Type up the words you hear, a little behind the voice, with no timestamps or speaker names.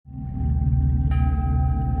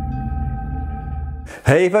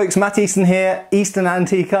Hey folks, Matt Easton here, Easton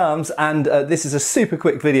Antique Arms, and this is a super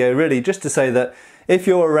quick video really just to say that if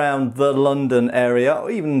you're around the London area or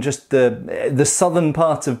even just the southern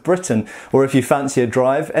part of Britain, or if you fancy a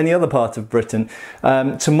drive any other part of Britain,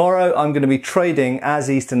 tomorrow I'm going to be trading as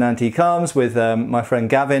Easton Antique Arms with my friend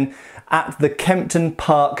Gavin at the Kempton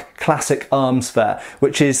Park Classic Arms Fair,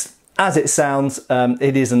 which is, as it sounds,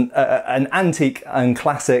 it is an antique and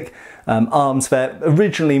classic arms fair,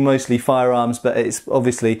 originally mostly firearms, but it's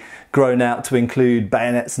obviously grown out to include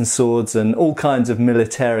bayonets and swords and all kinds of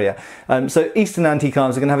militaria. So Easton Antique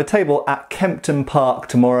Arms are going to have a table at Kempton Park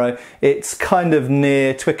tomorrow. It's kind of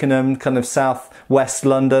near Twickenham, kind of south-west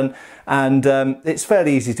London, and it's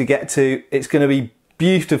fairly easy to get to. It's going to be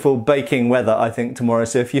beautiful baking weather, I think, tomorrow,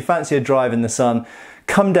 so if you fancy a drive in the sun,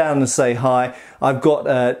 come down and say hi. I've got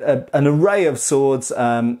an array of swords,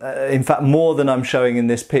 in fact more than I'm showing in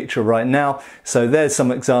this picture right now, so there's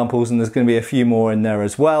some examples and there's going to be a few more in there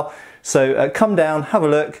as well. So come down, have a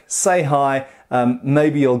look, say hi.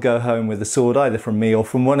 Maybe you'll go home with a sword either from me or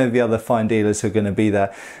from one of the other fine dealers who are going to be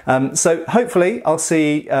there. So hopefully I'll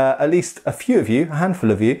see at least a few of you, a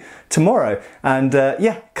handful of you, tomorrow. And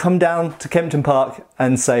yeah, come down to Kempton Park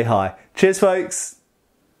and say hi. Cheers folks!